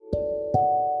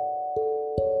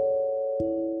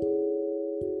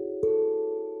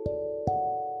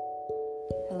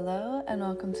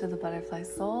welcome to the Butterfly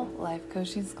Soul Life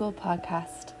Coaching School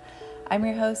podcast. I'm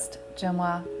your host,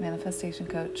 Jemwa, Manifestation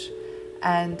Coach,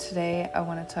 and today I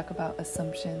want to talk about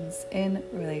assumptions in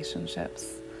relationships.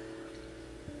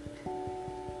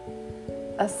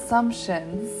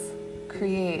 Assumptions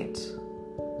create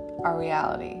our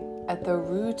reality. At the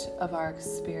root of our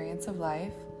experience of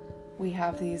life, we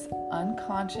have these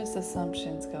unconscious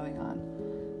assumptions going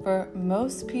on. For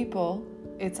most people,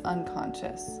 it's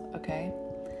unconscious, okay?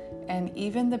 And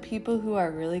even the people who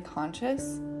are really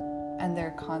conscious and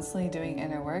they're constantly doing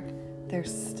inner work, they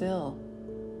still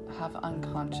have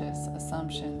unconscious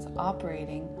assumptions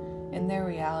operating in their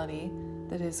reality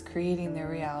that is creating their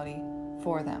reality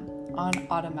for them on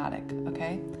automatic,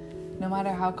 okay? No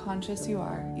matter how conscious you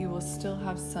are, you will still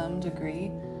have some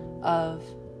degree of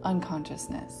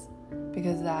unconsciousness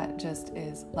because that just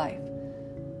is life.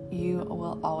 You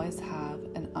will always have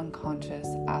an unconscious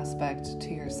aspect to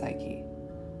your psyche,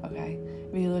 okay?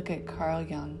 If you look at Carl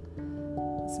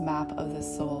Jung's Map of the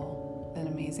Soul, an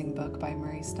amazing book by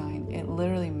Murray Stein, it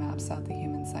literally maps out the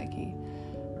human psyche.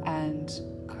 And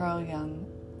Carl Jung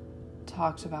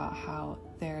talked about how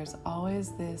there's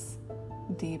always this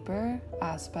deeper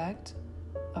aspect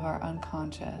of our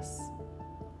unconscious.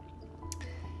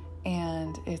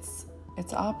 And it's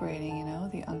operating,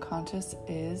 the unconscious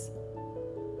is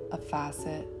a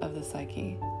facet of the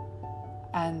psyche.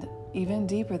 And even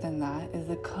deeper than that is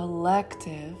the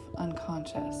collective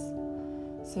unconscious.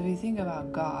 So if you think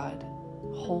about God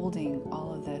holding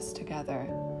all of this together,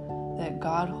 that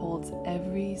God holds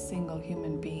every single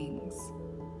human being's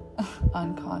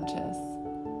unconscious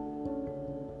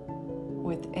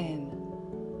within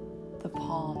the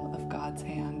palm of God's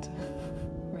hand,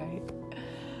 right?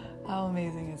 How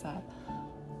amazing is that?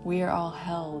 We are all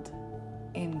held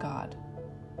in God.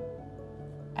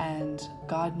 And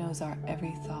God knows our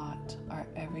every thought, our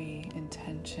every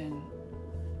intention.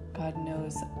 God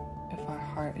knows if our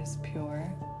heart is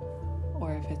pure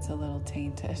or if it's a little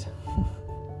tainted.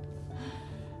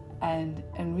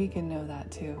 and we can know that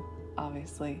too,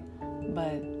 obviously,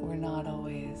 but we're not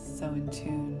always so in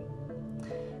tune.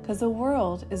 Because the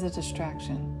world is a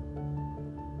distraction.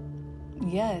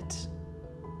 Yet,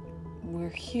 we're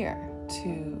here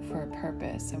for a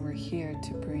purpose, and we're here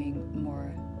to bring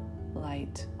more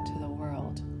light to the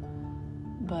world.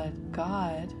 But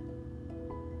God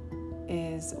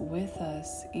is with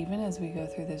us even as we go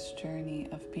through this journey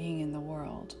of being in the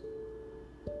world.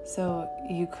 So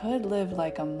you could live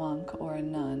like a monk or a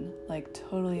nun, like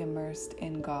totally immersed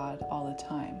in God all the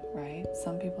time, right?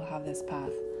 Some people have this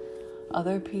path.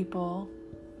 Other people,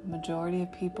 majority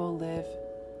of people live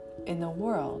in the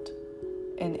world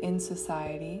and in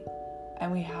society,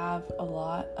 and we have a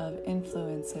lot of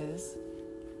influences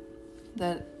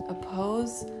that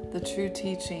oppose the true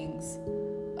teachings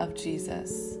of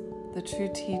Jesus, the true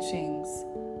teachings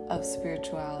of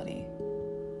spirituality,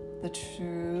 the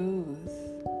true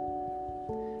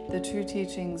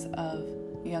teachings of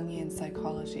Jungian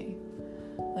psychology.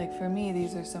 Like for me,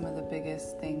 these are some of the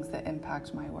biggest things that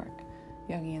impact my work.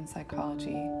 Jungian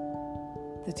psychology,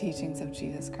 the teachings of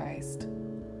Jesus Christ.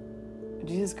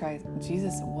 Jesus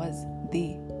was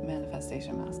the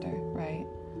manifestation master, right?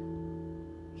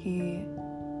 He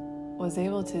was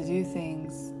able to do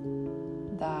things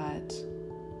that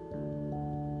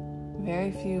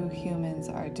very few humans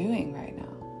are doing right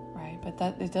now, right? But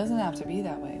that it doesn't have to be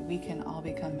that way. We can all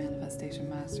become manifestation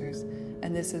masters.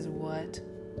 And this is what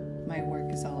my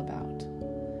work is all about.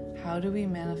 How do we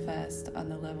manifest on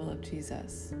the level of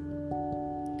Jesus?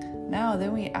 Now,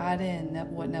 then we add in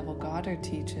what Neville Goddard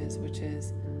teaches, which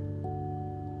is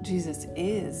Jesus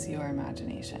is your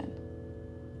imagination.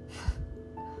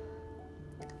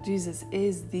 Jesus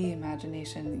is the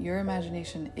imagination. Your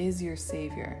imagination is your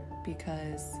savior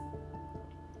because,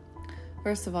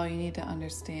 first of all, you need to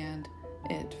understand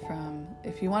it from,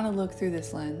 if you want to look through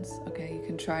this lens, okay, you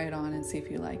can try it on and see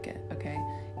if you like it, okay?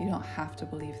 You don't have to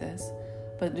believe this,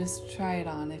 but just try it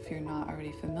on if you're not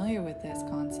already familiar with this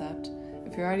concept.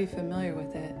 If you're already familiar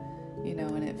with it,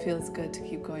 and it feels good to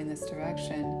keep going this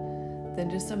direction,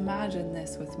 then just imagine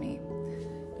this with me.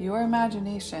 Your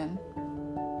imagination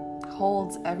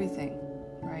holds everything,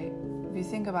 right? If you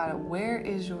think about it, where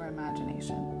is your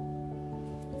imagination?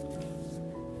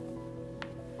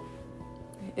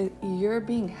 You're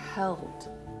being held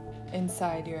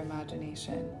inside your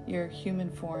imagination, your human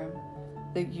form,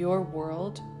 that your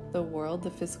world,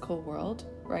 the physical world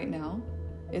right now,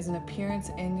 is an appearance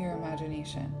in your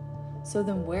imagination. So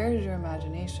then where is your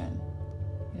imagination?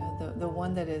 The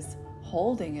one that is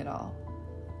holding it all.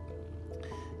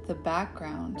 The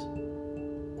background,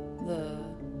 the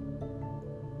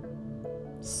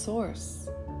source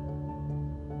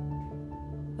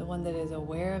one that is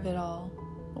aware of it all,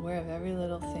 aware of every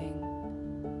little thing.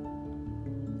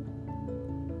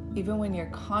 Even when your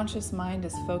conscious mind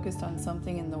is focused on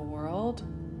something in the world,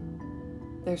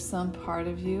 there's some part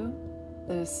of you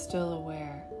that is still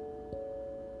aware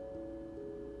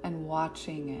and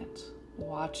watching it,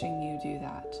 watching you do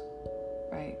that,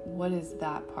 right? What is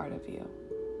that part of you?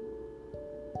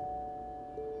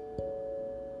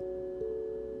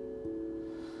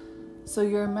 So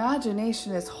your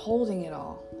imagination is holding it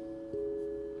all.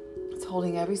 It's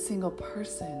holding every single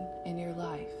person in your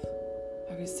life,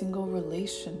 every single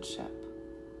relationship.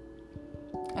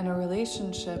 And a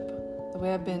relationship, the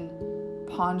way I've been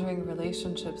pondering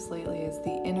relationships lately, is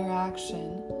the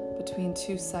interaction between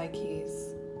two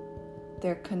psyches.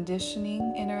 Their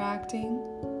conditioning interacting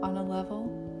on a level,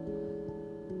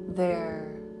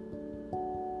 their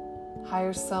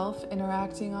higher self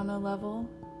interacting on a level,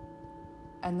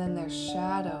 and then their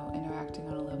shadow interacting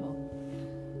on a level.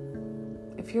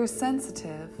 If you're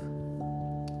sensitive,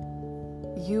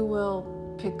 you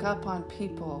will pick up on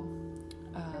people.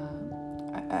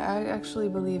 I actually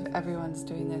believe everyone's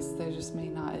doing this. They just may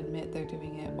not admit they're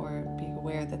doing it or be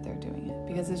aware that they're doing it,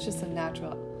 because it's just a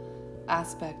natural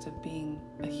aspect of being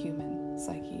a human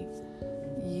psyche.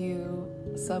 You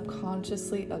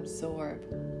subconsciously absorb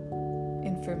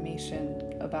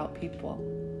information about people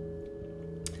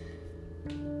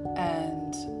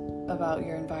and about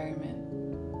your environment.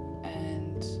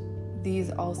 And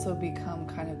these also become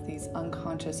kind of these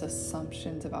unconscious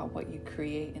assumptions about what you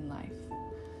create in life.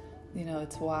 You know,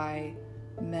 it's why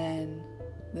men,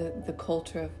 the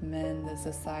culture of men, the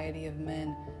society of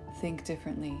men think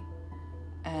differently.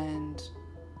 And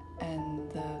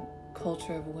the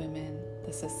culture of women,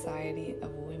 the society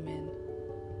of women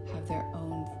have their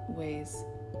own ways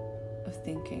of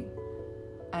thinking.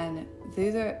 And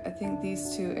these are, I think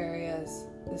these two areas,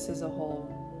 this is a whole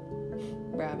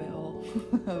rabbit hole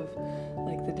of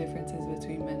like the differences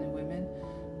between men and women,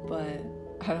 but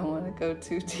I don't want to go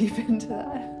too deep into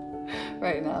that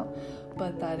right now.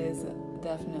 But that is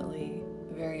definitely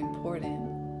very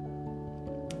important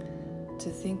to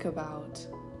think about,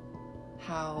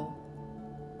 how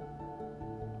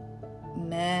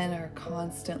men are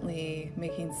constantly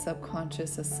making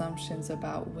subconscious assumptions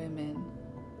about women,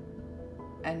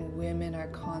 and women are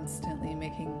constantly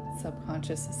making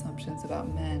subconscious assumptions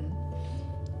about men.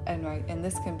 And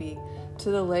this can be to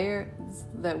the layer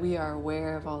that we are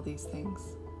aware of all these things.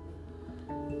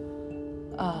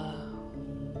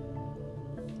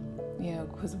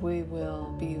 Because we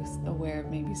will be aware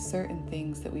of maybe certain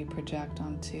things that we project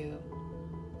onto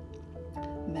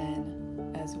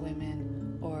men as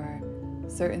women, or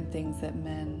certain things that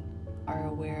men are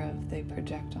aware of they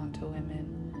project onto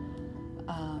women.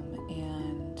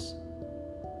 And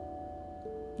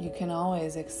you can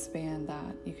always expand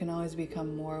that. You can always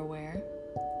become more aware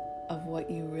of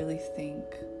what you really think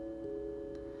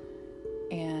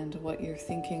and what you're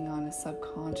thinking on a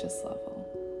subconscious level.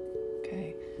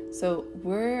 Okay, so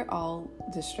we're all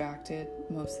distracted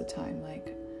most of the time.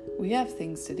 Like, we have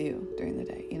things to do during the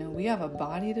day. We have a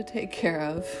body to take care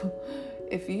of.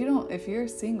 If you're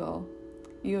single,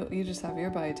 you just have your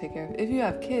body to take care of. If you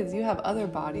have kids, you have other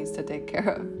bodies to take care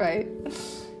of, right?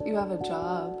 You have a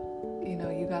job,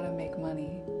 you gotta make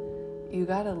money. You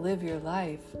gotta live your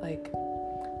life. Like,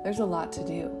 there's a lot to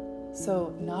do.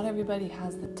 So not everybody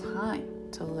has the time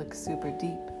to look super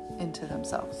deep into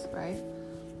themselves, right?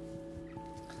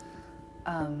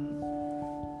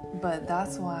 But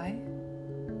that's why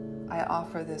I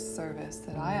offer this service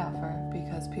that I offer,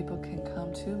 because people can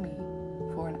come to me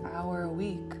for an hour a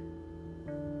week,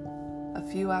 a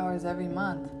few hours every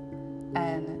month,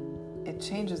 and it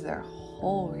changes their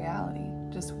whole reality.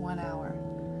 Just 1 hour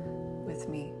with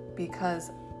me,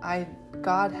 because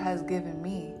God has given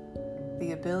me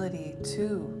the ability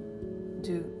to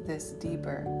do this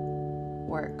deeper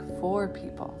work for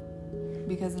people,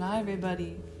 because not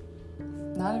everybody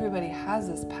has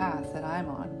this path that I'm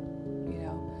on,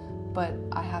 but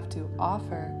I have to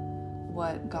offer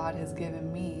what God has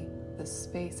given me the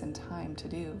space and time to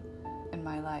do in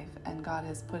my life, and God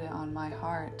has put it on my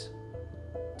heart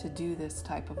to do this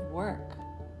type of work.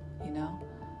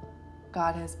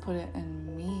 God has put it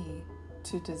in me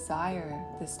to desire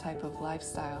this type of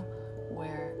lifestyle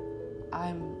where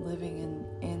I'm living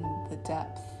in the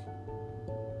depth.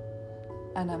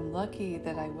 And I'm lucky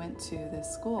that I went to this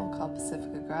school called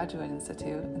Pacifica Graduate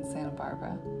Institute in Santa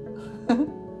Barbara.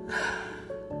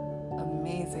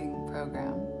 Amazing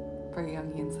program for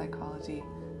Jungian psychology.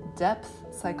 Depth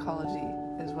psychology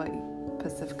is what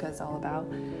Pacifica is all about.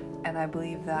 And I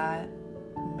believe that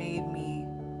made me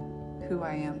who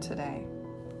I am today.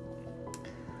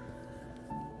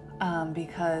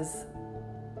 because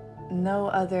no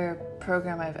other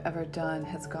program I've ever done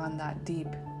has gone that deep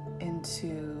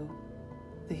into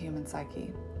the human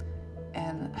psyche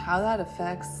and how that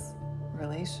affects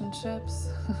relationships.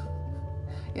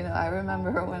 I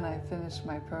remember when I finished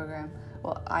my program,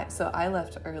 I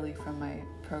left early from my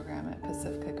program at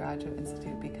Pacifica Graduate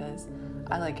Institute because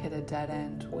I hit a dead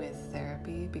end with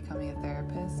therapy, becoming a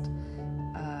therapist.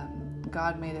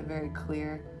 God made it very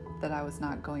clear that I was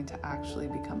not going to actually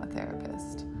become a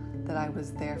therapist, that I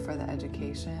was there for the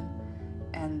education,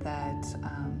 and that,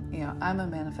 I'm a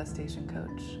manifestation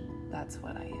coach. That's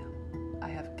what I am. I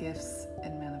have gifts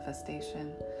in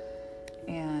manifestation,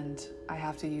 and I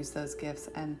have to use those gifts.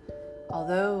 And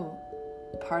although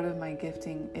part of my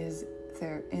gifting is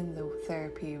there in the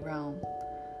therapy realm,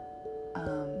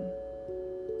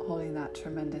 holding that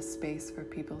tremendous space for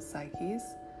people's psyches,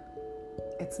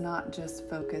 it's not just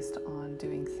focused on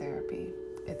doing therapy.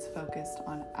 It's focused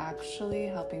on actually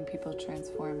helping people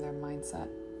transform their mindset.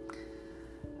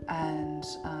 And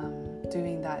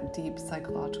doing that deep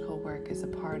psychological work is a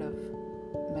part of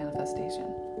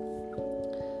manifestation.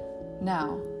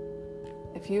 Now,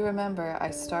 if you remember,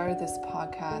 I started this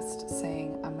podcast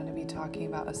saying I'm going to be talking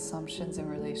about assumptions in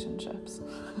relationships.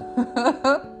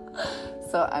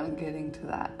 So I'm getting to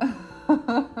that.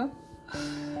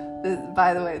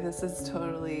 By the way, this is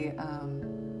totally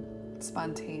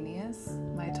spontaneous,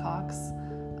 my talks.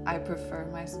 I prefer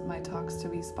my talks to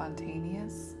be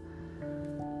spontaneous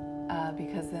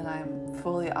because then I'm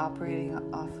fully operating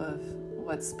off of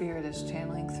what Spirit is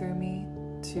channeling through me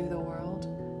to the world,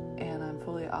 and I'm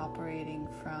fully operating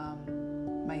from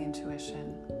my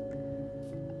intuition.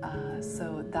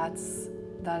 So that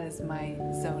is my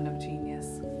zone of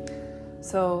genius.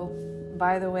 So,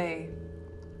 by the way,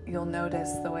 you'll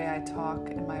notice the way I talk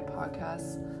in my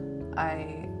podcasts,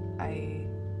 I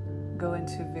go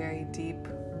into very deep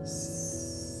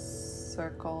circles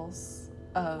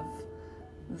of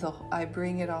I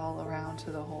bring it all around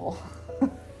to the whole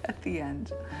at the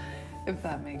end, if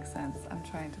that makes sense. I'm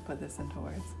trying to put this into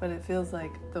words, but it feels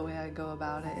like the way I go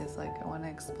about it is I want to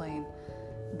explain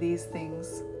these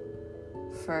things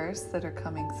first that are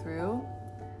coming through,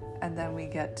 and then we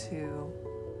get to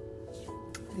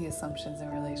the assumptions in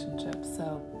relationships.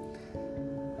 So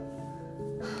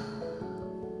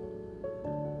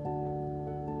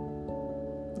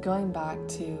going back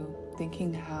to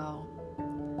thinking how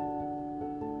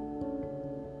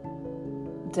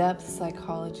depth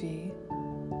psychology,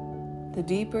 the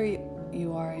deeper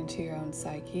you are into your own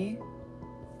psyche,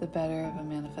 the better of a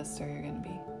manifestor you're going to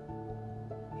be.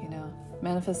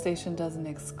 Manifestation doesn't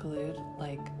exclude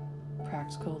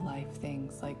practical life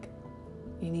things.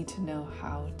 You need to know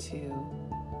how to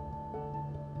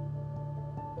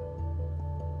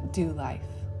do life.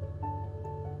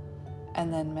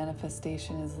 And then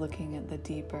manifestation is looking at the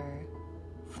deeper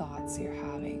thoughts you're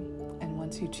having. And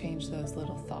once you change those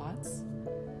little thoughts,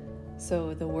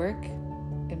 so the work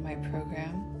in my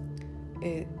program,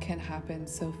 it can happen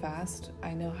so fast.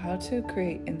 I know how to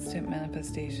create instant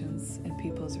manifestations in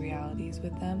people's realities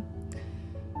with them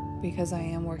because I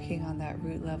am working on that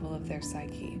root level of their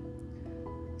psyche.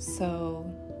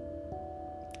 So,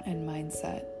 and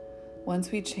mindset.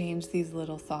 Once we change these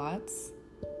little thoughts,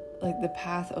 the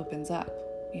path opens up,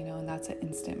 and that's an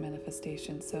instant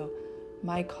manifestation. So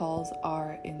my calls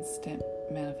are instant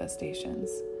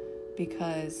manifestations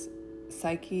because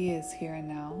psyche is here and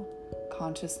now,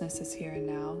 consciousness is here and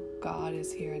now, God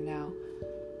is here and now.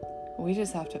 We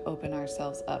just have to open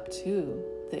ourselves up to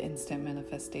the instant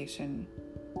manifestation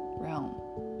realm.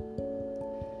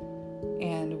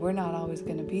 And we're not always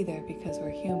going to be there because we're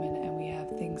human and we have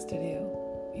things to do,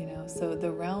 So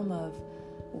the realm of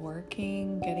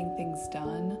working, getting things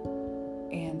done,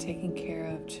 and taking care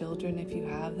of children if you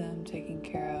have them, taking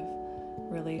care of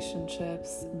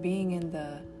relationships, being in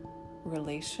the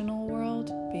relational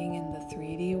world, being in the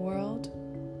 3D world,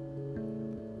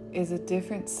 is a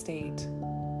different state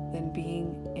than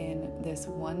being in this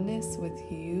oneness with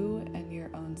you and your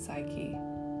own psyche.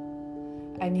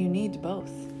 And you need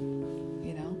both,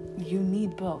 you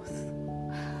need both.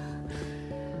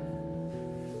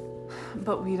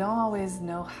 But we don't always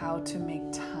know how to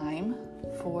make time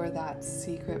for that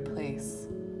secret place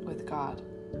with God.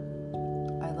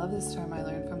 I love this term I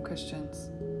learned from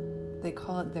Christians. They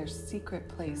call it their secret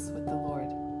place with the Lord.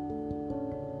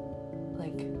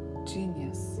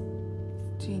 Genius.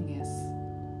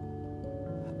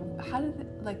 How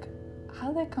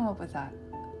did they come up with that?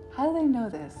 How do they know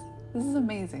this? This is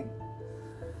amazing.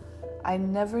 I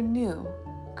never knew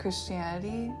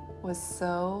Christianity was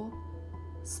so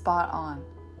spot on.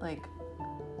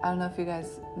 I don't know if you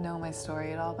guys know my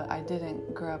story at all, but I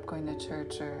didn't grow up going to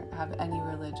church or have any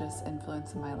religious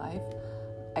influence in my life.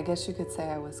 I guess you could say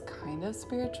I was kind of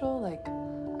spiritual. Like,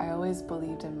 I always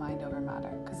believed in mind over matter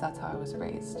because that's how I was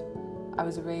raised. I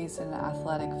was raised in an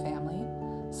athletic family,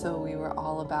 so we were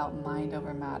all about mind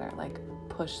over matter, like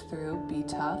push through, be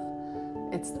tough.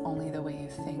 It's only the way you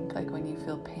think, like when you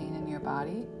feel pain in your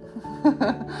body.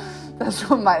 That's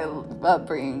what my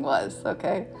upbringing was,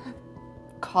 okay?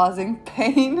 Causing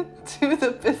pain to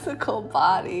the physical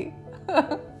body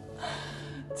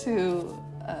to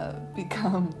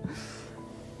become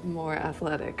more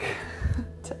athletic,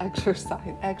 to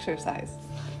exercise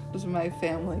was my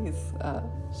family's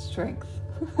strength.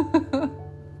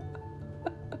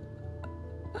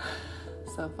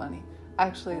 So funny.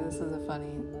 Actually, this is a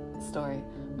funny story.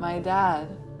 My dad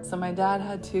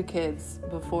had 2 kids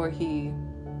before he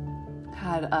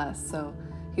had us. So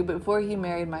before he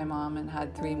married my mom and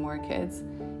had 3 more kids,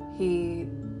 he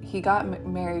got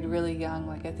married really young,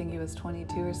 like I think he was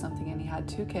 22 or something, and he had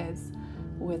 2 kids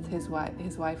with his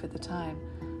wife at the time.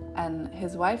 And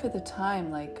his wife at the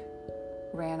time like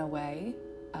ran away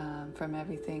from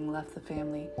everything, left the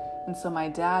family. And so my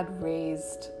dad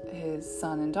raised his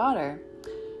son and daughter.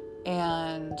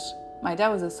 And my dad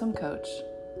was a swim coach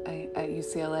at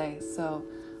UCLA. So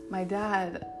my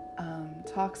dad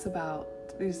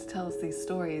used to tell us these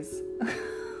stories.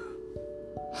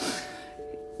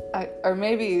 Or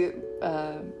maybe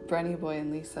Brenny Boy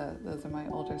and Lisa, those are my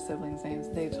older siblings' names,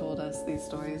 they told us these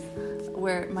stories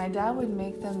where my dad would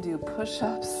make them do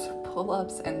push-ups,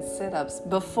 pull-ups, and sit-ups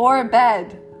before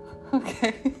bed.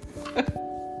 Okay?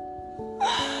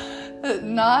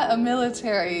 Not a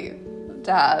military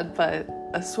dad, but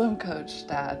a swim coach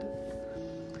dad.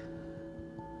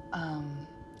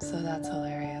 So that's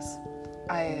hilarious.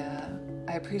 I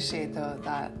appreciate, though,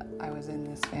 that I was in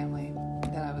this family,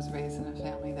 that I was raised in a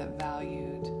family that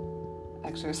valued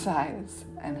exercise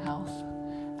and health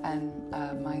and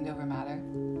mind over matter.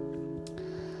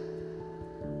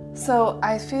 So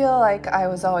I feel like I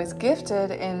was always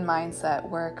gifted in mindset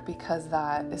work because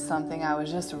that is something I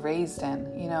was just raised in,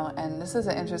 and this is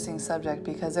an interesting subject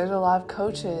because there's a lot of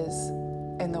coaches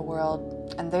in the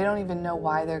world and they don't even know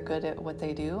why they're good at what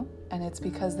they do, and it's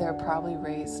because they're probably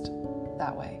raised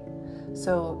that way.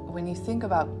 So when you think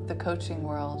about the coaching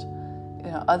world,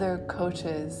 other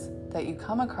coaches that you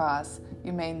come across,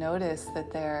 you may notice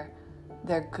that they're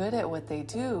good at what they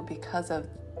do because of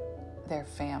their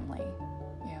family,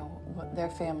 their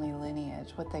family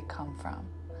lineage, what they come from.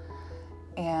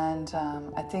 And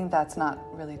I think that's not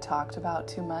really talked about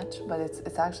too much, but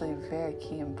it's actually a very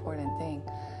key, important thing.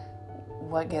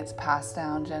 What gets passed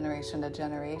down generation to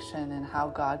generation, and how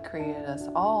God created us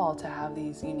all to have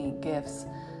these unique gifts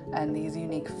and these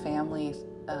unique family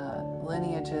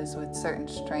lineages with certain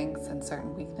strengths and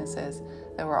certain weaknesses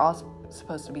that we're all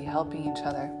supposed to be helping each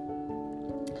other.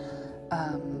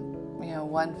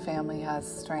 One family has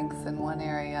strengths in one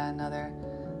area, another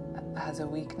has a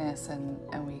weakness,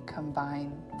 and we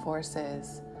combine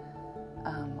forces,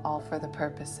 all for the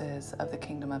purposes of the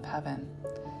kingdom of heaven.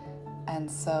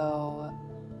 And so,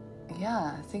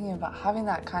 thinking about having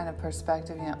that kind of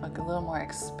perspective, like a little more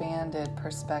expanded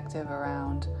perspective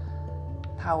around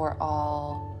how we're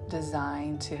all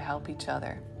designed to help each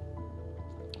other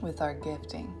with our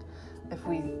gifting. If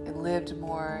we lived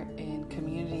more in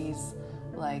communities,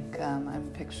 like I'm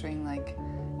picturing,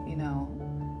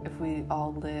 if we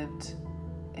all lived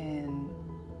in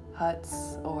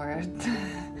huts or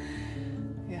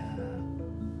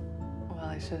well,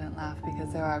 I shouldn't laugh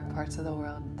because there are parts of the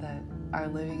world that are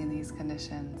living in these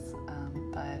conditions,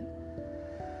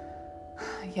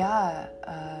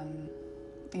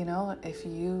 if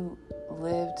you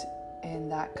lived in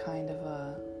that kind of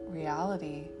a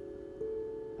reality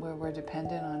where we're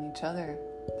dependent on each other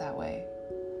that way,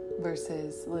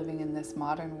 versus living in this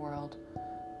modern world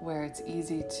where it's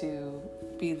easy to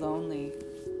be lonely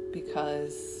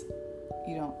because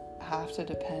you don't have to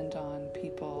depend on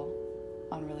people,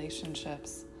 on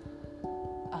relationships.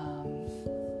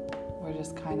 We're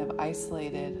just kind of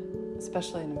isolated,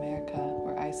 especially in America.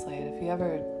 We're isolated. If you've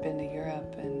ever been to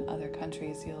Europe and other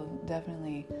countries, you'll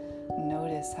definitely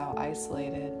notice how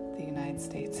isolated the United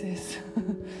States is.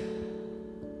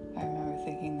 I remember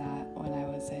thinking that when I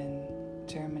was in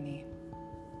Germany.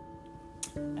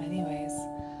 Anyways,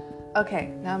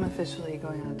 okay, now I'm officially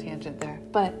going on a tangent there.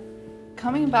 But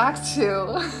coming back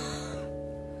to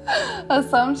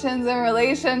assumptions and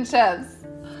relationships.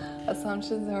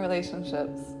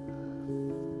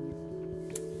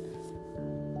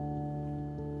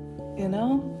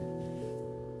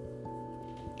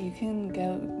 You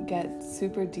can get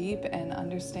super deep and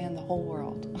understand the whole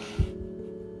world.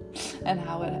 and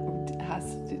how it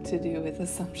has to do with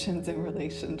assumptions in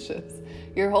relationships.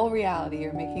 Your whole reality,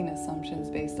 you're making assumptions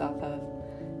based off of,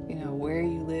 where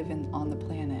you live on the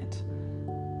planet,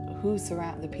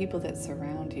 the people that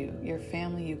surround you, your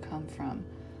family you come from,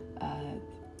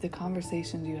 the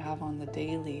conversations you have on the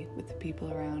daily with the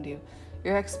people around you,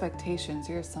 your expectations,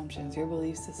 your assumptions, your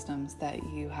belief systems that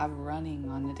you have running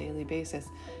on a daily basis.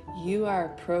 You are a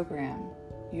program.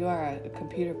 You are a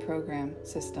computer program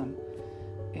system,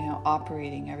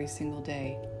 operating every single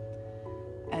day.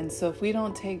 And so if we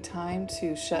don't take time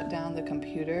to shut down the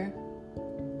computer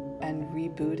and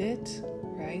reboot it,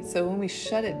 right? So when we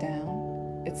shut it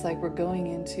down, it's like we're going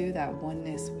into that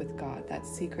oneness with God, that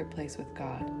secret place with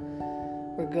God.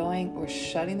 We're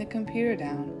shutting the computer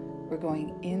down. We're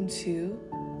going into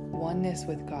oneness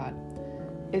with God.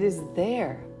 It is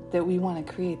there that we want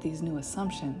to create these new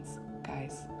assumptions,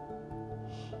 guys.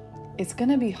 It's going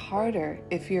to be harder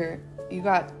if you're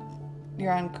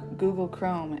on Google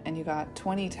Chrome and you got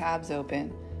 20 tabs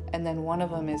open, and then one of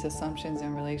them is assumptions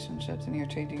and relationships, and you're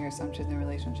changing your assumptions and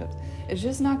relationships. It's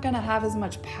just not going to have as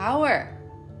much power.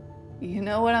 You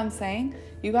know what I'm saying?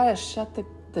 You got to shut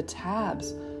the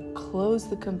tabs, close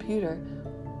the computer.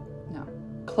 No,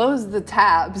 close the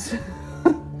tabs,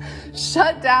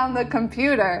 shut down the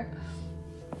computer,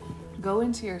 go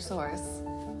into your source.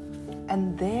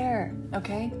 And there,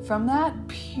 okay, from that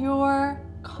pure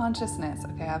consciousness,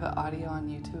 okay, I have an audio on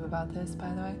YouTube about this, by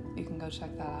the way. You can go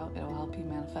check that out. It'll help you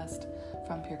manifest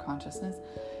from pure consciousness.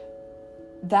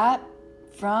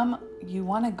 You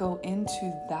want to go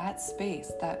into that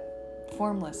space, that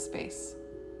formless space,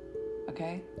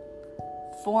 okay?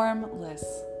 Formless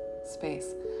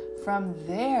space. From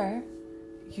there,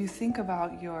 you think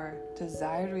about your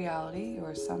desired reality,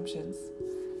 your assumptions,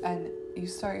 and you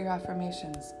start your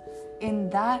affirmations. In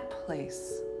that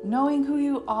place, knowing who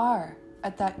you are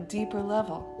at that deeper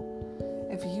level.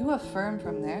 If you affirm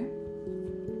from there,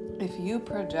 if you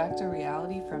project a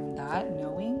reality from that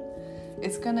knowing,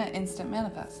 it's going to instant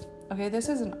manifest. Okay, this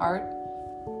is an art,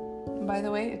 by the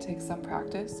way. It takes some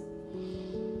practice.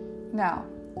 Now,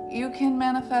 you can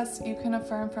manifest, you can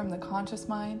affirm from the conscious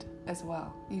mind as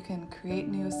well. You can create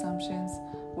new assumptions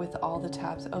with all the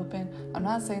tabs open. I'm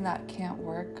not saying that can't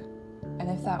work.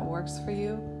 And if that works for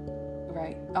you,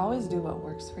 right, always do what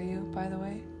works for you, by the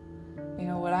way.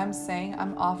 What I'm saying,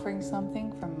 I'm offering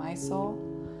something from my soul,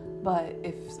 but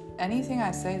if anything I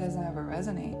say doesn't ever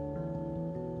resonate,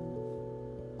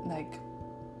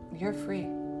 you're free,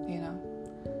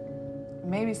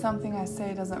 Maybe something I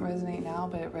say doesn't resonate now,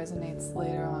 but it resonates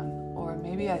later on. Or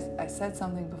maybe I said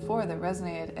something before that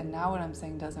resonated, and now what I'm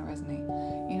saying doesn't resonate.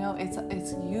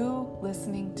 It's you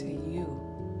listening to you.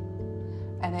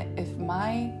 And if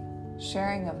my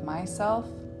sharing of myself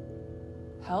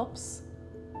helps,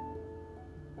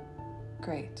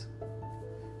 great.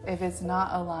 If it's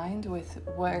not aligned with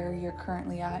where you're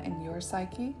currently at in your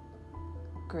psyche,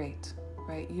 great,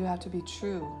 right? You have to be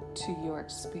true to your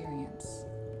experience.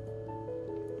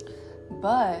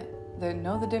 But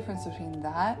know the difference between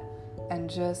that and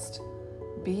just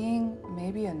being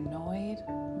maybe annoyed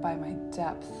by my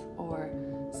depth, or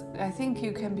I think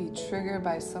you can be triggered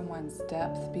by someone's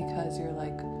depth because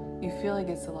you feel like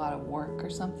it's a lot of work or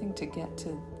something to get to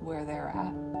where they're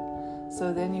at.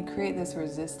 So then you create this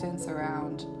resistance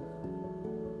around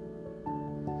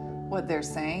what they're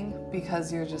saying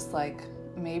because you're just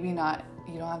maybe not,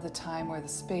 you don't have the time or the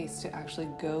space to actually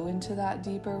go into that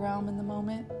deeper realm in the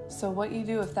moment. So what you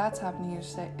do if that's happening, you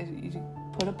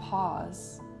put a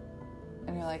pause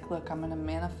and you're like, look, I'm going to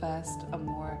manifest a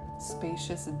more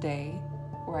spacious day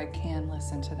where I can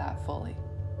listen to that fully.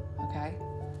 Okay?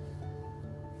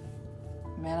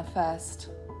 Manifest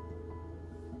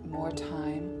more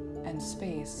time and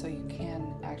space so you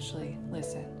can actually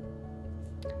listen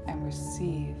and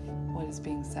receive what is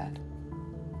being said.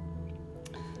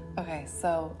 Okay,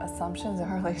 so assumptions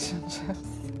and relationships.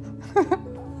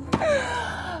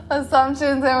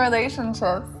 Assumptions and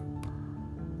relationships.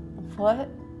 What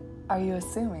are you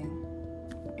assuming,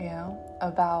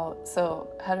 about,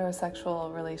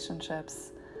 heterosexual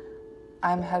relationships?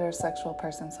 I'm a heterosexual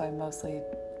person, so I mostly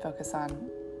focus on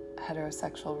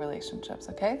heterosexual relationships,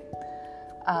 okay?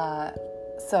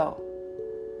 So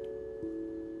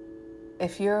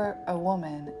if you're a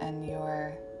woman and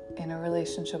you're in a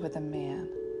relationship with a man,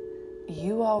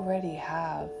 you already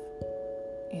have,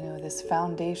 this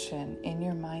foundation in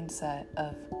your mindset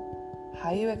of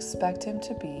how you expect him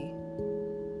to be,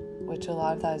 which a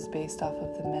lot of that is based off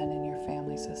of the men in your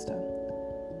family system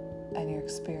and your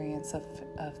experience of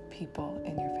people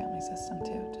in your family system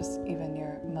too. Just even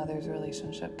your mother's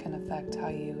relationship can affect how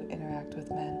you interact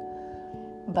with men.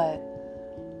 But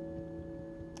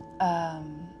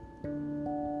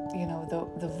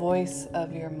the voice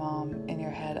of your mom in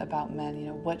your head about men,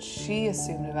 what she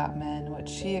assumed about men, what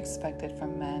she expected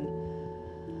from men.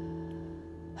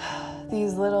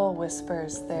 These little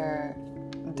whispers, they're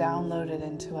downloaded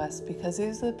into us because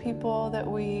these are the people that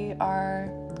we are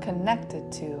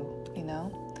connected to,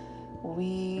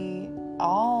 We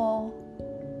all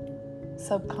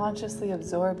subconsciously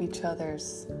absorb each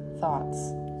other's thoughts,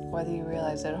 whether you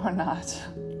realize it or not.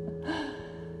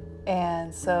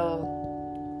 And so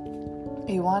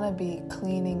you want to be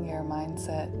cleaning your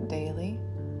mindset daily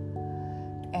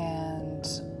and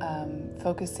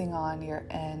focusing on your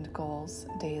end goals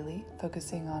daily,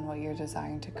 focusing on what you're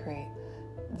desiring to create,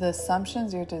 the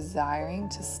assumptions you're desiring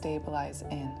to stabilize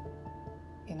in.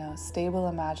 Stable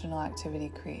imaginal activity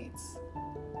creates.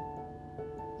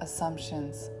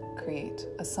 Assumptions create.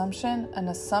 An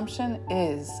assumption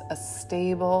is a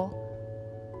stable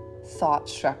thought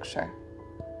structure.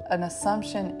 An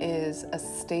assumption is a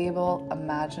stable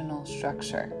imaginal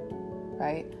structure,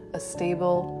 right? A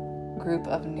stable group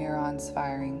of neurons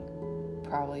firing,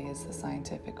 probably is the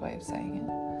scientific way of saying it.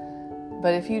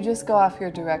 But if you just go off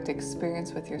your direct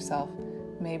experience with yourself,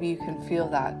 maybe you can feel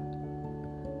that.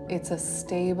 It's a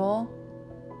stable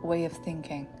way of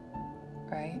thinking,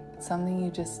 right? It's something you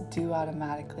just do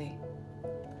automatically.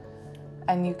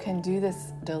 And you can do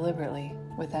this deliberately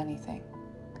with anything.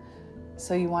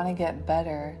 So you want to get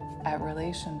better at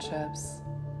relationships.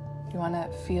 You want to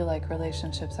feel like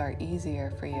relationships are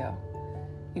easier for you.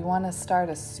 You want to start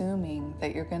assuming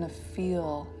that you're going to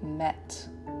feel met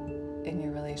in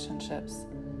your relationships.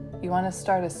 You want to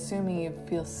start assuming you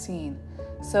feel seen.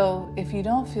 So if you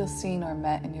don't feel seen or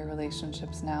met in your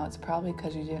relationships now, it's probably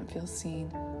because you didn't feel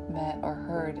seen, met, or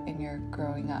heard in your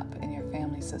growing up, in your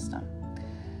family system.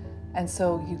 And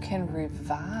so you can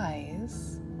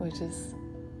revise, which is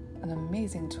an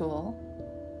amazing tool.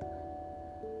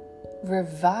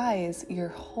 Revise your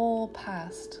whole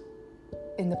past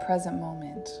in the present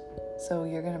moment. So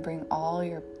you're going to bring all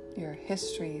your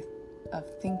history of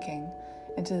thinking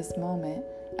into this moment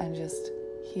and just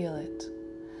heal it.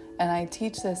 And I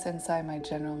teach this inside my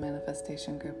general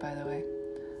manifestation group, by the way.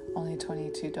 Only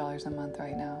 $22 a month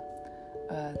right now.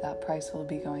 That price will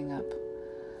be going up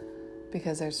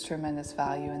because there's tremendous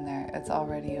value in there. It's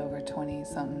already over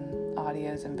 20-something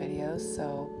audios and videos,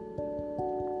 so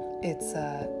it's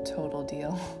a total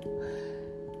deal.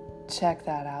 Check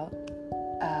that out.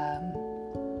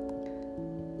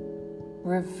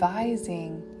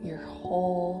 Revising your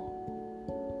whole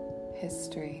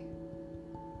history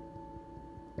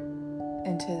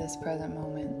into this present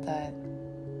moment, that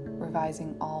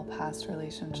revising all past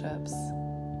relationships.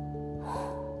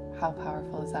 How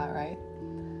powerful is that, right?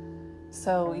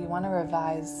 So you want to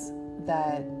revise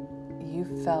that you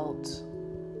felt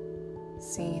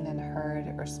seen and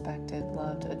heard, respected,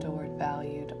 loved, adored,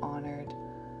 valued, honored,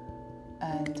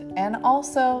 and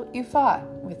also you fought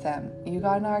with them. You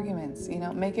got in arguments.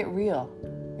 Make it real.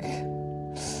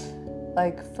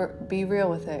 Be real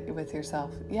with it with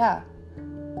yourself. Yeah.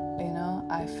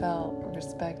 I felt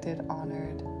respected,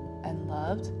 honored, and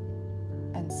loved,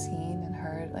 and seen and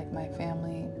heard. Like my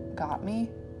family got me.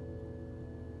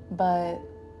 But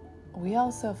we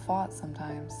also fought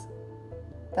sometimes.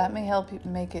 That may help you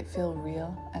make it feel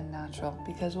real and natural,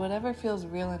 because whatever feels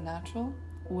real and natural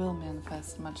will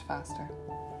manifest much faster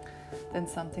than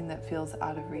something that feels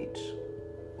out of reach.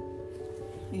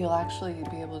 You'll actually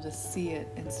be able to see it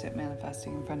instant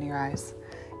manifesting in front of your eyes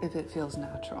if it feels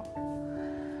natural.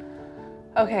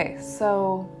 Okay,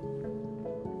 so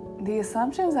the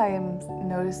assumptions I am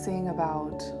noticing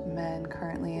about men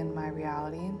currently in my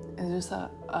reality is just a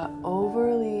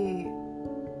overly,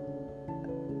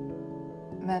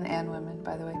 men and women,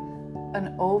 by the way,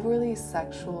 an overly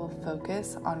sexual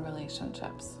focus on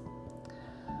relationships.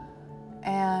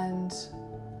 And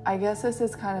I guess this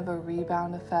is kind of a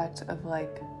rebound effect of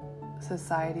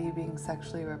society being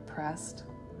sexually repressed.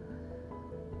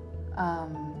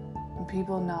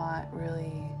 People not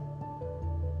really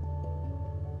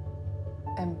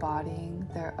embodying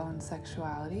their own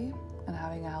sexuality and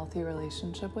having a healthy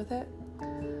relationship with it,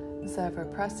 instead of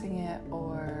repressing it,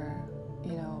 or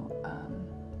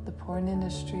the porn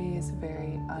industry is a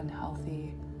very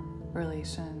unhealthy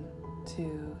relation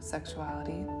to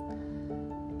sexuality.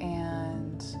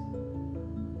 And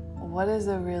what does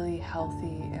a really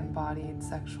healthy embodied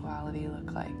sexuality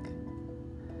look like?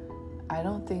 I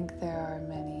don't think there are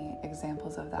many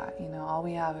examples of that. All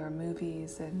we have are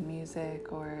movies and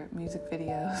music, or music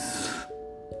videos,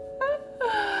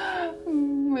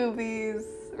 movies,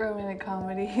 romantic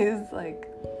comedies,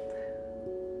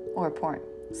 or porn.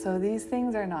 So these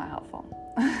things are not helpful.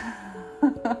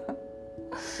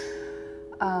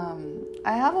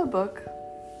 I have a book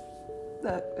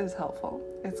that is helpful.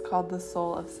 It's called The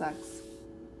Soul of Sex.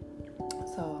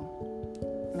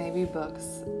 So maybe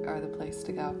books are the place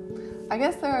to go. I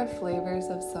guess there are flavors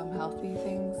of some healthy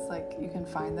things, like you can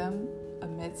find them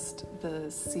amidst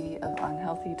the sea of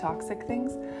unhealthy, toxic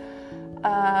things.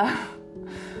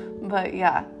 But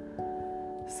yeah,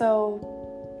 so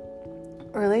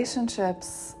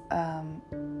relationships,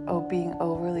 being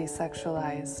overly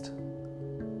sexualized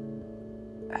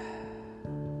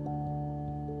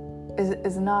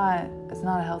is not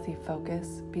a healthy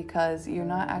focus, because you're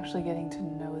not actually getting to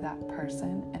know that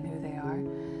person and who they are.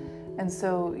 And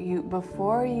so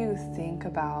before you think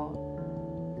about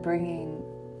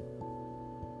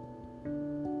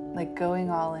going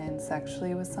all in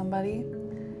sexually with somebody,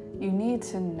 you need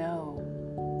to know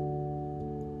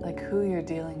who you're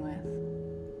dealing with.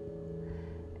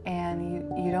 And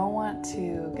you don't want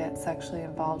to get sexually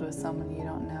involved with someone you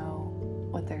don't know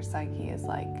what their psyche is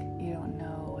like. You don't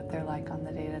know what they're like on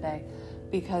the day-to-day,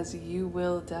 because you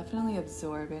will definitely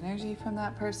absorb energy from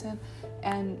that person.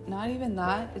 And not even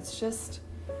that, it's just,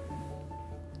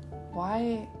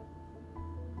 why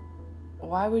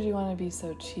would you want to be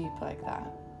so cheap like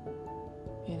that?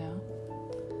 You know?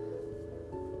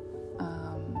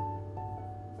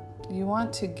 You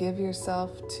want to give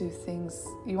yourself to things,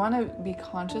 you want to be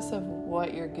conscious of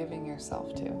what you're giving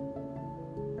yourself to,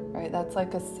 right? That's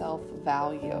like a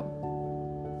self-value.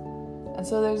 And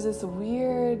so there's this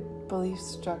weird belief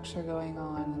structure going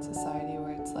on in society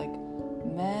where it's like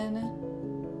men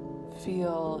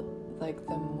feel like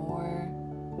the more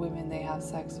women they have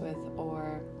sex with,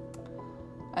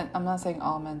 and I'm not saying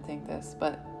all men think this,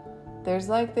 but there's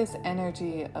like this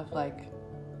energy of like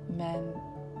men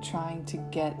trying to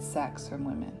get sex from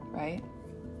women, right?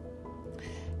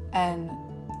 And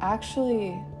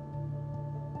actually,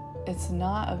 it's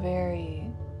not a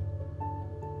very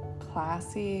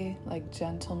classy,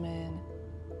 gentleman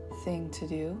thing to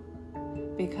do,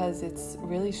 because it's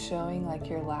really showing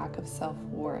your lack of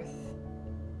self-worth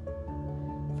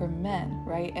for men,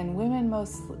 right? And women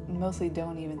mostly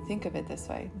don't even think of it this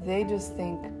way. They just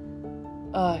think,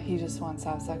 he just wants to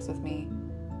have sex with me,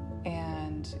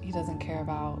 and he doesn't care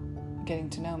about getting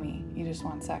to know me. He just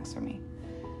wants sex from me.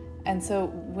 And so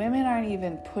women aren't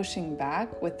even pushing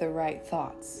back with the right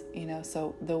thoughts,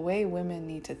 So the way women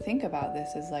need to think about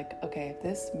this is okay, if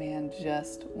this man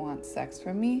just wants sex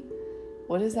from me,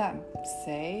 what does that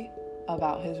say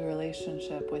about his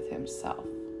relationship with himself?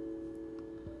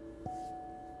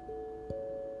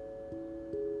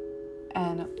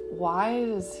 And why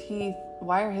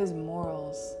are his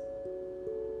morals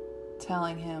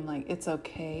telling him it's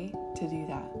okay to do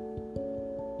that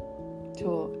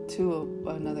to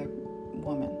another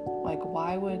woman?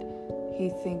 Why would he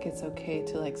think it's okay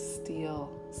to steal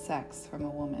sex from a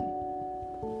woman?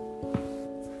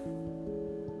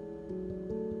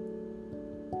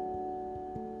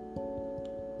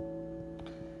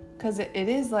 Because it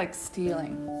is like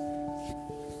stealing.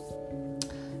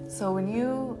 So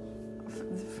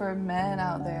for men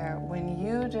out there, when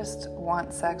you just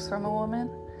want sex from a woman,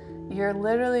 you're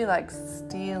literally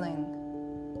stealing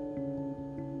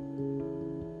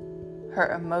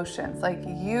her emotions.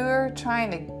 You're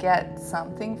trying to get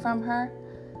something from her.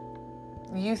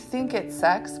 You think it's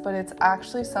sex, but it's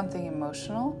actually something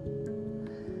emotional.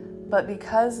 But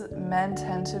because men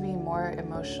tend to be more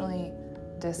emotionally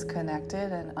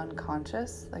disconnected and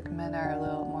unconscious, men are a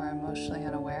little more emotionally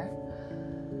unaware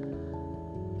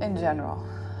in general.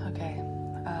 Okay.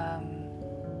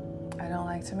 I don't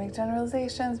like to make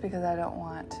generalizations because I don't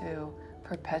want to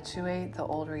perpetuate the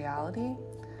old reality.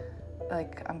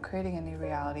 I'm creating a new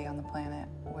reality on the planet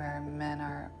where men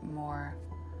are more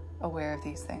aware of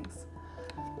these things.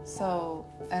 So,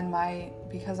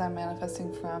 because I'm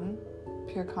manifesting from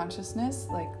pure consciousness,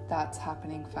 that's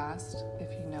happening fast.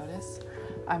 If you notice,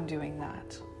 I'm doing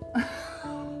that.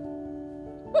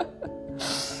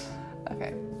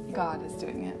 Okay, God is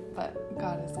doing it, but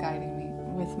God is guiding me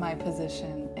with my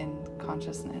position in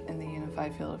consciousness, in the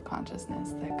unified field of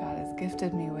consciousness that God has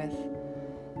gifted me with.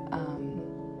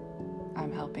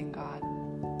 I'm helping God.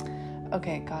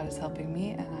 Okay, God is helping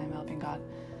me, and I'm helping God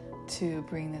to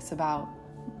bring this about.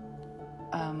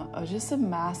 Just a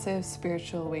massive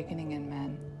spiritual awakening in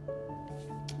men.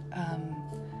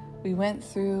 We went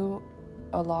through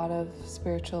a lot of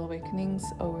spiritual awakenings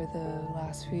over the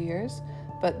last few years,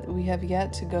 but we have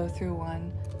yet to go through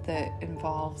one that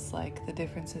involves the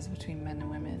differences between men and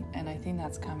women, and I think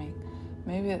that's coming.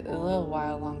 Maybe a little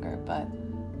while longer, but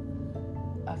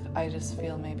I just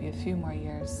feel maybe a few more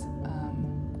years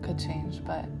could change,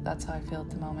 but that's how I feel at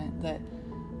the moment. That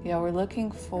we're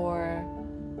looking for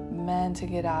men to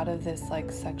get out of this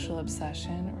like sexual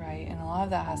obsession, right? And a lot of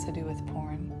that has to do with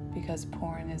porn, because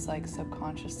porn is like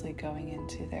subconsciously going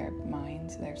into their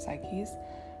minds, their psyches,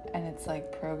 and it's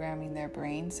like programming their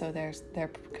brain. So their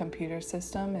computer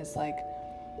system is like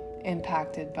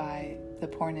impacted by the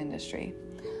porn industry.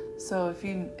 So if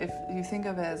you think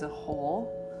of it as a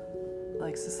whole,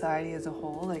 like society as a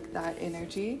whole, like that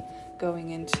energy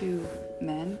going into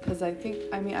men, because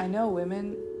I know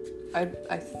women, I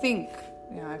think,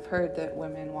 I've heard that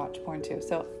women watch porn too.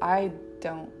 So I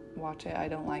don't watch it. I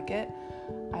don't like it.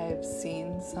 I've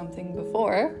seen something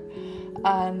before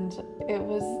and it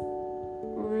was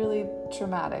really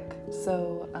traumatic.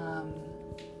 So,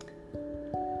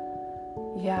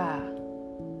 yeah,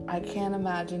 I can't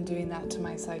imagine doing that to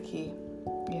my psyche,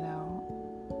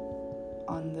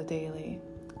 on the daily,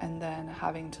 and then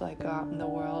having to like go out in the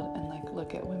world and like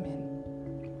look at women.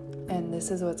 And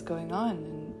this is what's going on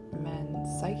in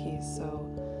men's psyches, so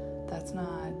that's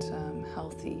not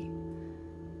healthy.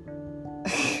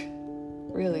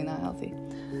 Really not healthy.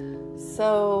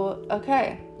 So,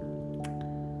 okay.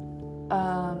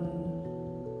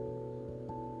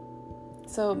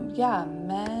 So yeah,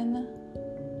 men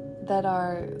that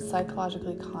are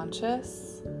psychologically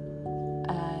conscious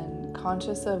and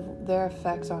conscious of their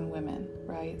effects on women,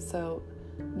 right? So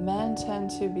men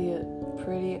tend to be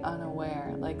pretty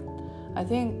unaware. Like, I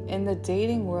think in the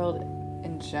dating world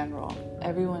in general,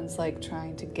 everyone's like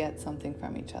trying to get something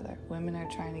from each other. Women are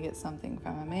trying to get something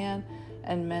from a man,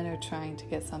 and men are trying to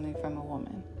get something from a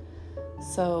woman.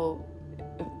 So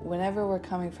whenever we're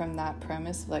coming from that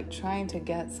premise of like trying to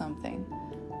get something,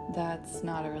 that's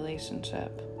not a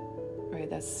relationship, right?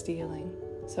 That's stealing.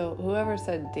 So whoever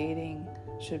said dating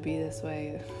should be this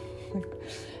way,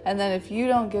 and then if you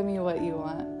don't give me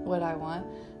what I want,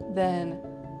 then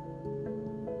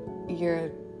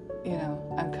you're,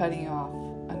 I'm cutting you off.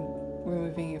 I'm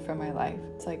removing you from my life.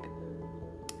 It's like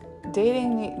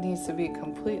dating needs to be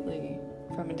completely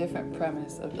from a different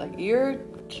premise of like, you're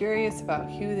curious about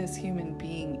who this human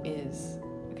being is.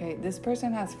 Okay, this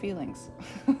person has feelings.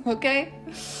 Okay?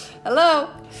 Hello?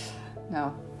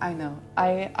 No, I know.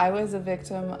 I was a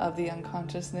victim of the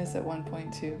unconsciousness at one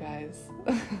point too, guys.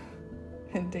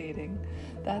 In dating.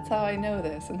 That's how I know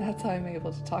this, and that's how I'm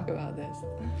able to talk about this.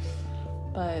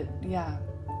 But yeah.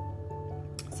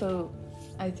 So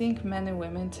I think men and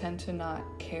women tend to not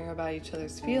care about each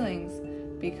other's feelings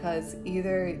because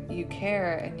either you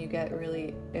care and you get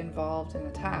really involved and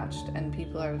attached, and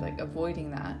people are like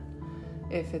avoiding that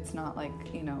if it's not like,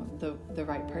 the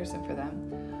right person for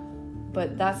them.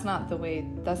 But that's not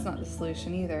the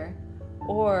solution either.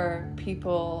 Or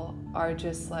people are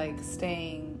just like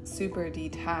staying super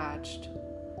detached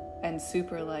and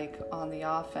super like on the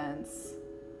offense.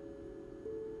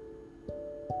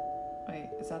 Wait,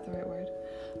 is that the right word?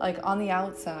 Like on the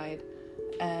outside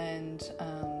and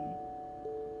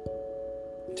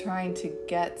trying to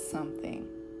get something.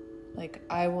 Like,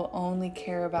 I will only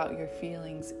care about your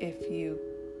feelings if you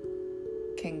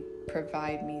can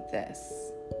provide me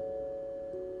this.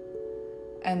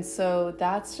 And so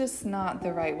that's just not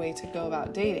the right way to go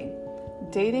about dating.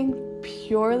 Dating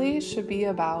purely should be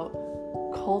about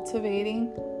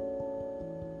cultivating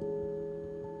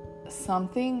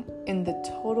something in the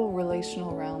total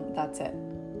relational realm. That's it.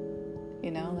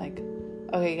 Like,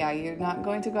 okay, yeah, you're not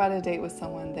going to go on a date with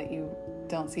someone that you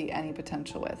don't see any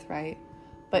potential with, right?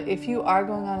 But if you are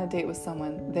going on a date with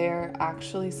someone, they're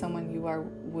actually someone you are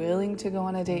willing to go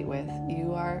on a date with.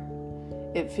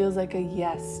 It feels like a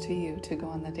yes to you to go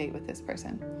on the date with this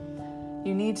person.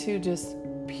 You need to just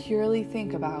purely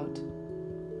think about,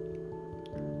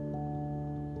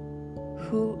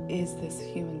 who is this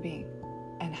human being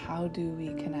and how do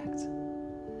we connect?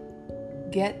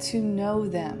 Get to know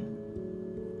them.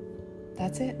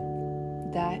 That's it.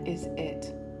 That is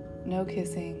it. No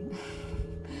kissing.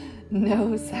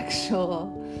 No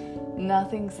sexual,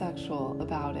 nothing sexual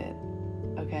about it,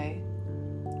 okay?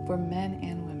 For men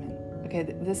and women. Okay,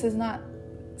 this is not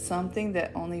something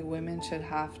that only women should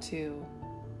have to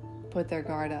put their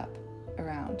guard up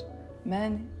around.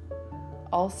 Men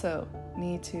also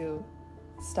need to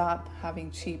stop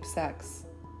having cheap sex.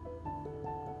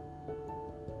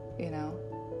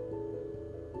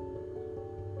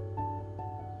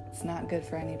 It's not good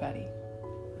for anybody.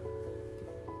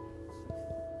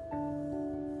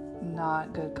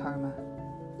 Not good karma.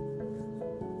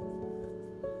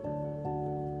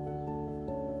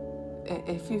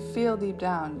 If you feel deep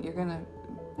down,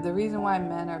 the reason why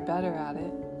men are better at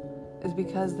it is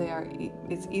because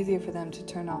it's easier for them to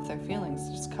turn off their feelings.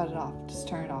 Just cut it off. Just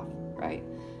turn it off, right?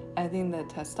 I think that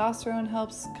testosterone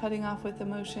helps cutting off with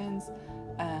emotions,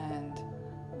 and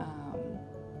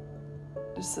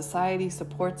society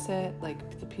supports it,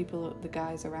 like the people, the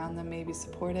guys around them maybe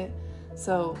support it.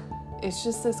 So it's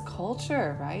just this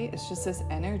culture, right? It's just this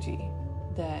energy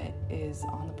that is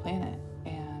on the planet,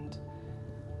 and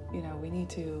we need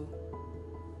to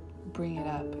bring it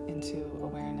up into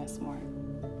awareness more.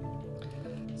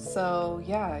 So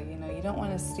yeah, you don't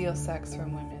want to steal sex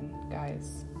from women,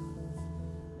 guys.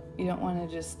 You don't want to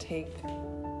just take,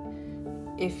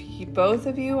 if both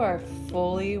of you are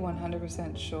fully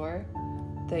 100% sure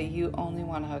that you only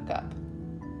want to hook up,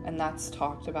 and that's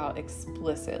talked about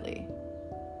explicitly,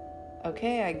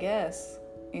 okay, I guess,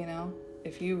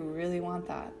 if you really want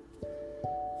that.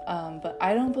 But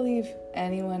I don't believe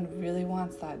anyone really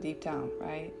wants that deep down,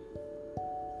 right?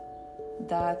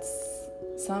 That's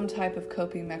some type of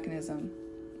coping mechanism.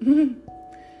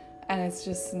 And it's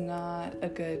just not a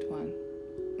good one.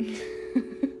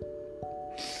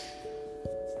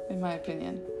 In my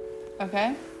opinion.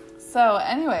 Okay? So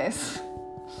anyways,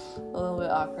 a little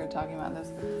bit awkward talking about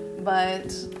this,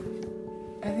 but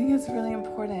I think it's really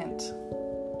important,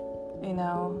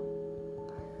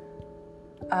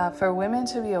 for women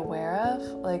to be aware of,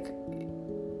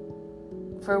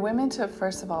 for women to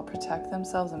first of all protect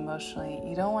themselves emotionally.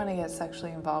 You don't want to get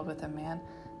sexually involved with a man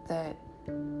that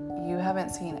you haven't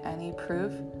seen any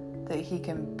proof that he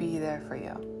can be there for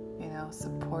you,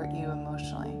 support you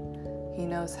emotionally. He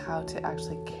knows how to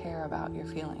actually care about your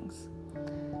feelings.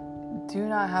 Do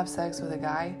not have sex with a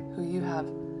guy who you have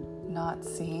not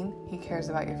seen he cares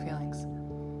about your feelings.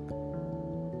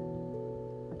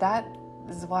 That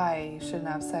is why you shouldn't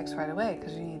have sex right away,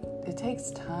 because it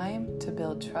takes time to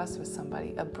build trust with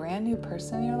somebody. A brand new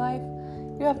person in your life,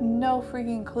 you have no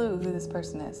freaking clue who this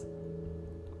person is,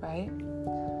 right?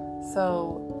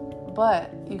 So,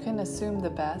 but you can assume the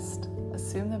best.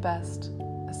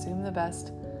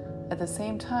 At the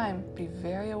same time, be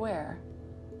very aware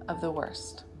of the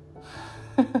worst.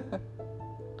 The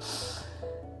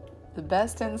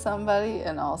best in somebody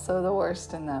and also the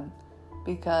worst in them,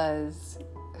 because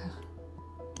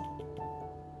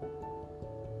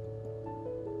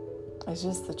it's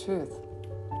just the truth.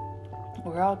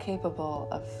 We're all capable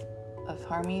of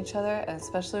harming each other, and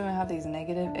especially when we have these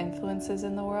negative influences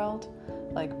in the world,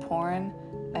 like porn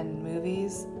and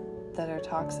movies that are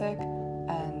toxic,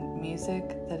 and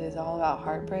music that is all about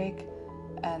heartbreak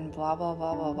and blah blah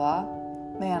blah blah blah.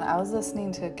 Man, I was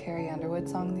listening to a Carrie Underwood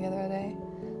song the other day.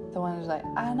 The one was like,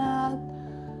 and I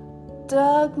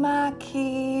dug my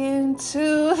key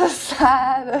into the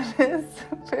side of his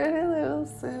pretty little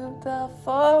souped up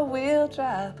 4-wheel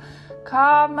drive,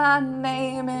 carved my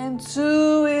name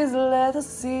into his leather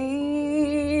seats.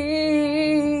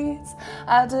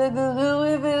 I took a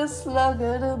Louisville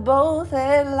Slugger to both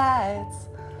headlights.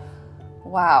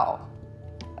 Wow.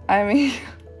 I mean,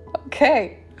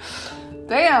 okay.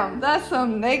 Damn, that's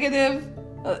some negative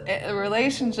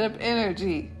relationship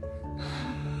energy.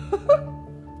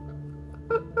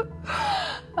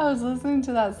 I was listening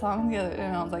to that song the other day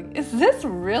and I was like, is this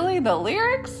really the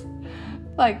lyrics?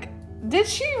 Like, did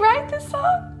she write this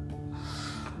song?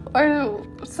 Or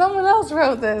someone else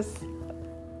wrote this?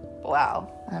 Wow.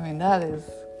 I mean, that is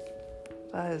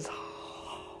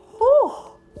whew.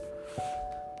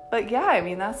 But yeah, I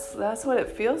mean, that's what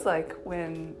it feels like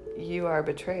when you are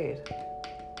betrayed.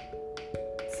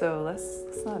 So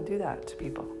let's not do that to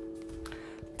people.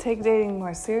 Take dating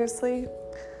more seriously,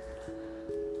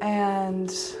 and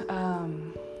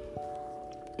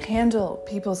handle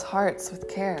people's hearts with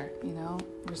care,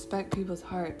 respect people's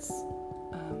hearts,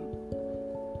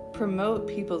 promote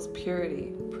people's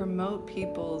purity, promote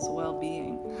people's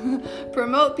well-being,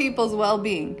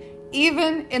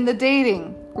 even in the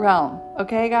dating realm,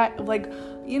 okay, guys?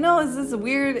 Is this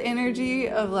weird energy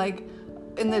of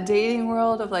in the dating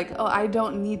world of oh, I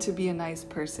don't need to be a nice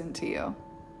person to you.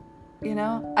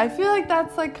 I feel like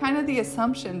that's kind of the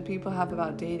assumption people have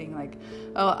about dating.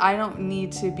 Oh, I don't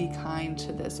need to be kind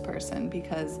to this person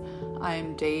because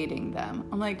I'm dating them.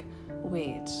 I'm like,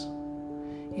 wait,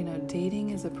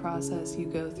 dating is a process you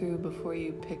go through before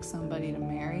you pick somebody to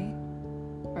marry,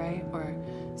 right? Or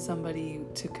somebody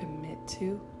to commit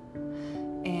to.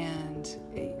 And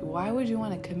why would you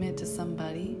want to commit to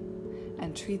somebody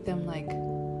and treat them like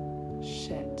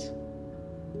shit?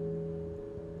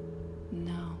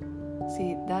 No.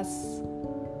 See,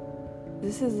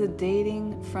 this is the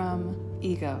dating from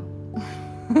ego.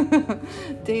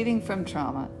 Dating from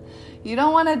trauma. You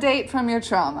don't want to date from your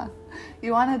trauma.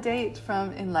 You want to date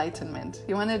from enlightenment.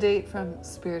 You want to date from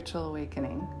spiritual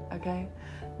awakening, okay?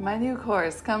 My new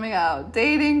course coming out,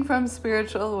 Dating from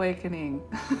Spiritual Awakening.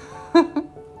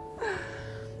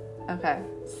 Okay,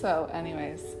 so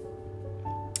anyways,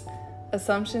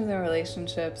 assumptions in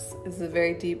relationships is a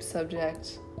very deep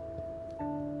subject,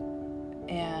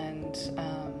 and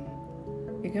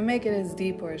you can make it as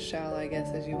deep or as shallow, I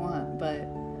guess, as you want, but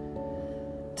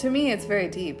to me it's very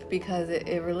deep because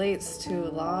it relates to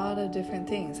a lot of different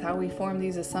things. How we form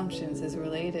these assumptions is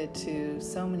related to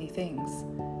so many things,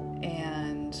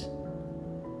 and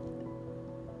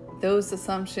those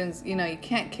assumptions, you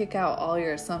can't kick out all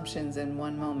your assumptions in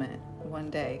one moment, one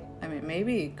day. I mean,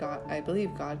 maybe I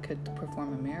believe God could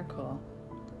perform a miracle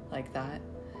like that.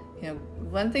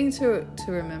 One thing to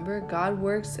remember, God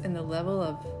works in the level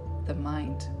of the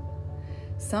mind.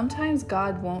 Sometimes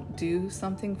God won't do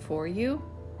something for you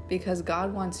because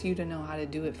God wants you to know how to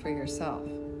do it for yourself,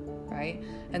 right?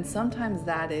 And sometimes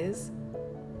that is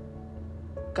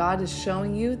God is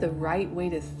showing you the right way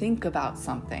to think about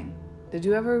something. Did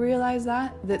you ever realize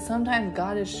that? That sometimes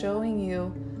God is showing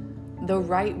you the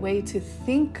right way to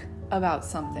think about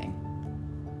something.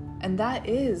 And that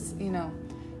is,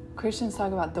 Christians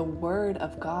talk about the Word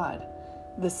of God,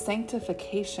 the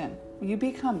sanctification. You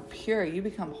become pure, you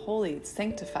become holy, it's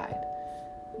sanctified.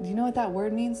 Do you know what that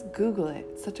word means? Google it.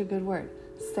 It's such a good word.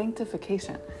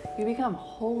 Sanctification. You become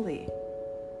holy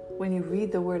when you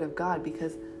read the Word of God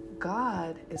because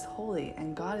God is holy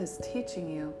and God is teaching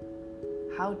you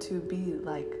how to be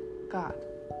like God,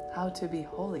 how to be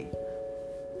holy.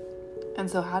 And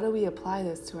so how do we apply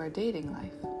this to our dating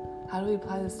life? How do we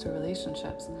apply this to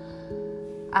relationships?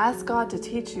 Ask God to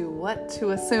teach you what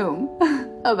to assume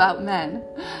about men.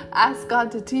 Ask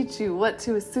God to teach you what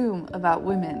to assume about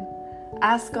women.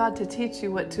 Ask God to teach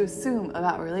you what to assume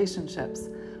about relationships.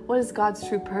 What is God's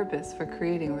true purpose for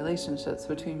creating relationships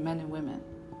between men and women?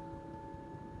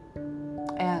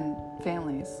 And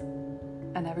families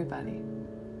and everybody.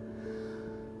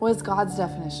 What is God's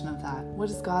definition of that? What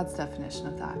is God's definition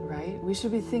of that, right? We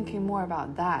should be thinking more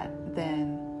about that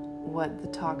than what the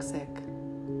toxic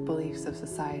beliefs of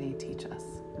society teach us.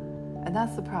 And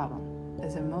that's the problem,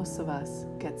 is that most of us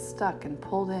get stuck and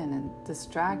pulled in and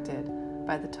distracted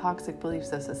by the toxic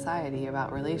beliefs of society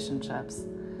about relationships.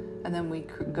 And then we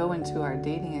go into our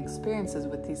dating experiences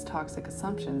with these toxic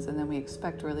assumptions, and then we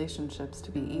expect relationships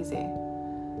to be easy.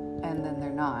 And then they're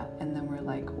not. And then we're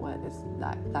like, what is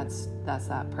that? That's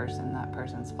that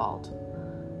person's fault.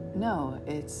 No,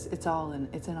 it's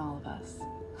in all of us.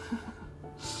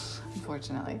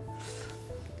 Unfortunately.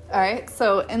 All right,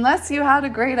 so unless you had a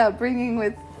great upbringing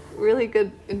with really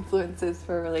good influences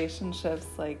for relationships,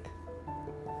 like,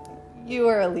 you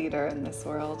are a leader in this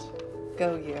world.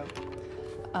 Go you.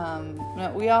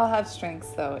 No, we all have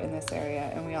strengths, though, in this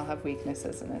area, and we all have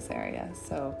weaknesses in this area.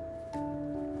 So,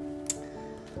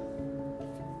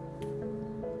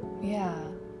 yeah,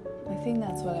 I think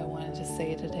that's what I wanted to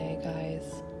say today, guys.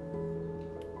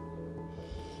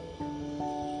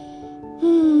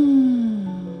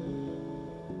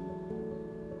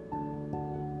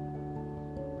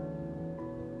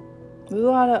 A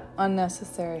lot of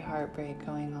unnecessary heartbreak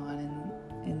going on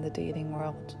in the dating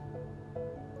world.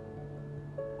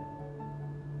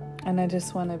 And I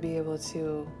just want to be able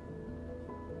to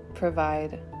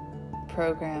provide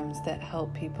programs that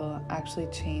help people actually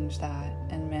change that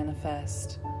and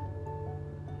manifest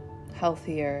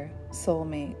healthier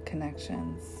soulmate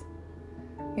connections.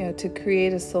 To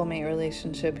create a soulmate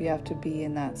relationship, you have to be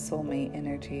in that soulmate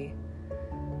energy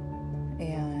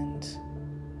and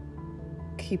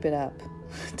keep it up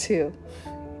too,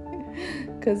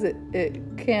 because it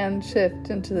can shift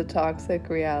into the toxic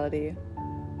reality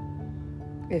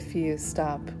if you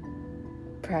stop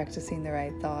practicing the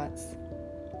right thoughts.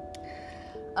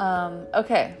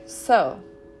 Okay, so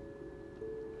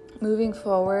moving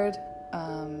forward,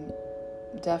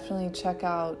 definitely check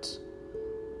out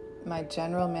my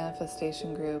general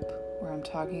manifestation group where I'm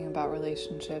talking about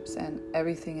relationships and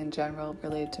everything in general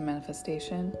related to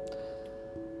manifestation.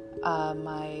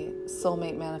 My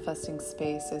soulmate manifesting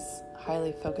space is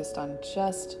highly focused on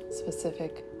just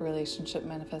specific relationship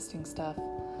manifesting stuff.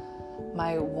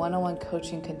 My one-on-one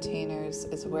coaching containers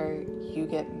is where you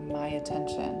get my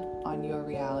attention on your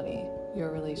reality,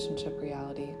 your relationship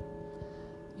reality,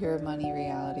 your money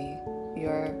reality,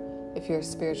 if you're a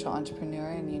spiritual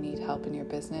entrepreneur and you need help in your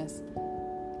business,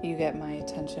 you get my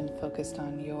attention focused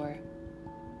on your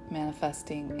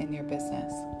manifesting in your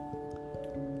business.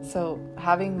 So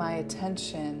having my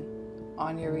attention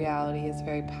on your reality is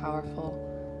very powerful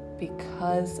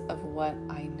because of what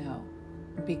I know,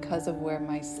 because of where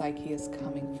my psyche is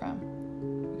coming from.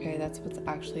 Okay, that's what's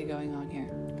actually going on here.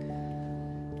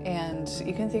 And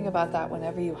you can think about that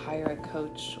whenever you hire a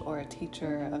coach or a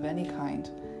teacher of any kind,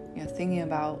 thinking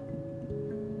about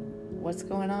what's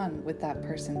going on with that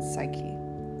person's psyche,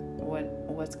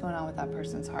 what's going on with that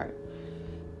person's heart.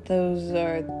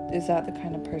 is that the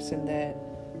kind of person that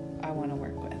I want to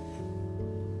work with?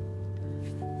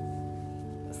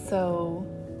 So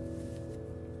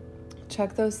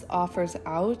check those offers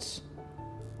out.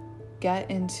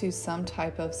 Get into some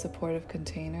type of supportive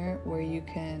container where you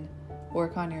can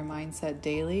work on your mindset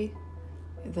daily.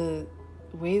 The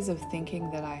ways of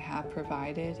thinking that I have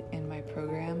provided in my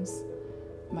programs,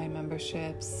 my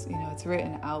memberships, it's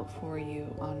written out for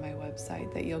you on my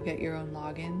website that you'll get your own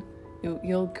login.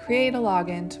 You'll create a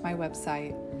login to my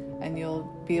website and you'll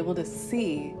be able to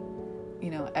see,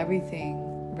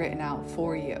 everything written out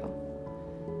for you.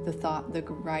 The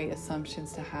right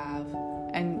assumptions to have.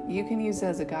 And you can use it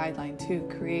as a guideline to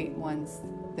create ones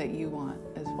that you want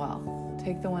as well.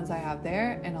 Take the ones I have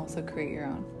there and also create your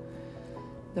own.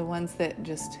 The ones that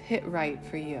just hit right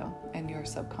for you and your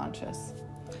subconscious.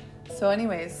 So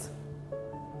anyways,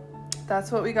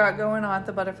 that's what we got going on at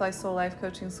the Butterfly Soul Life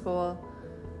Coaching School.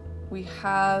 We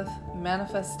have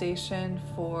manifestation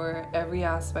for every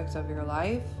aspect of your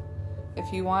life.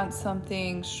 If you want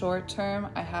something short term,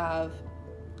 I have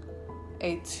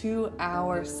a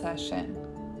 2-hour session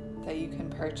that you can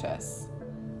purchase.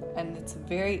 And it's a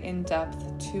very in-depth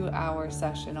 2-hour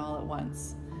session all at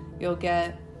once. You'll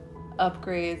get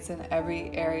upgrades in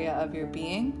every area of your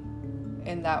being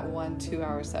in that 1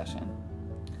 2-hour session.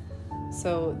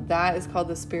 So that is called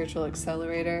the Spiritual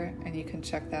Accelerator, and you can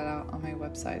check that out on my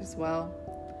website as well.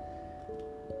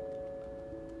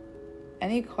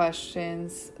 Any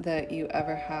questions that you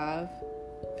ever have,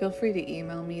 feel free to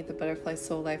email me,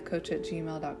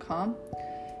 thebutterflysoulLifeCoach@gmail.com,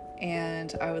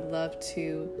 and I would love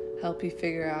to help you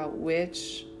figure out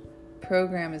which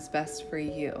program is best for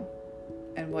you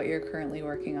and what you're currently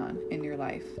working on in your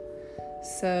life.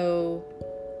 So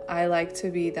I like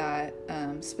to be that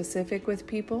specific with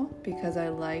people because I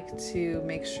like to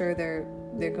make sure they're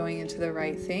going into the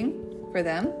right thing for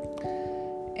them.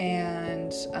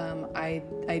 And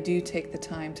I do take the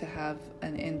time to have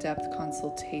an in-depth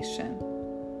consultation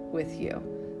with you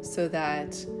so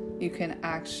that you can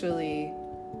actually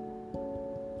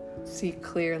see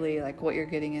clearly like what you're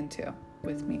getting into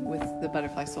with me, with the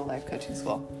Butterfly Soul Life Coaching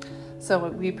School. So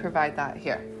we provide that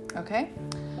here, okay?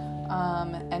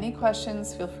 Any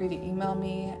questions, feel free to email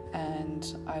me,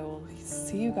 and I will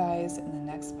see you guys in the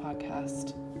next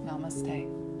podcast.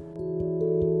 Namaste.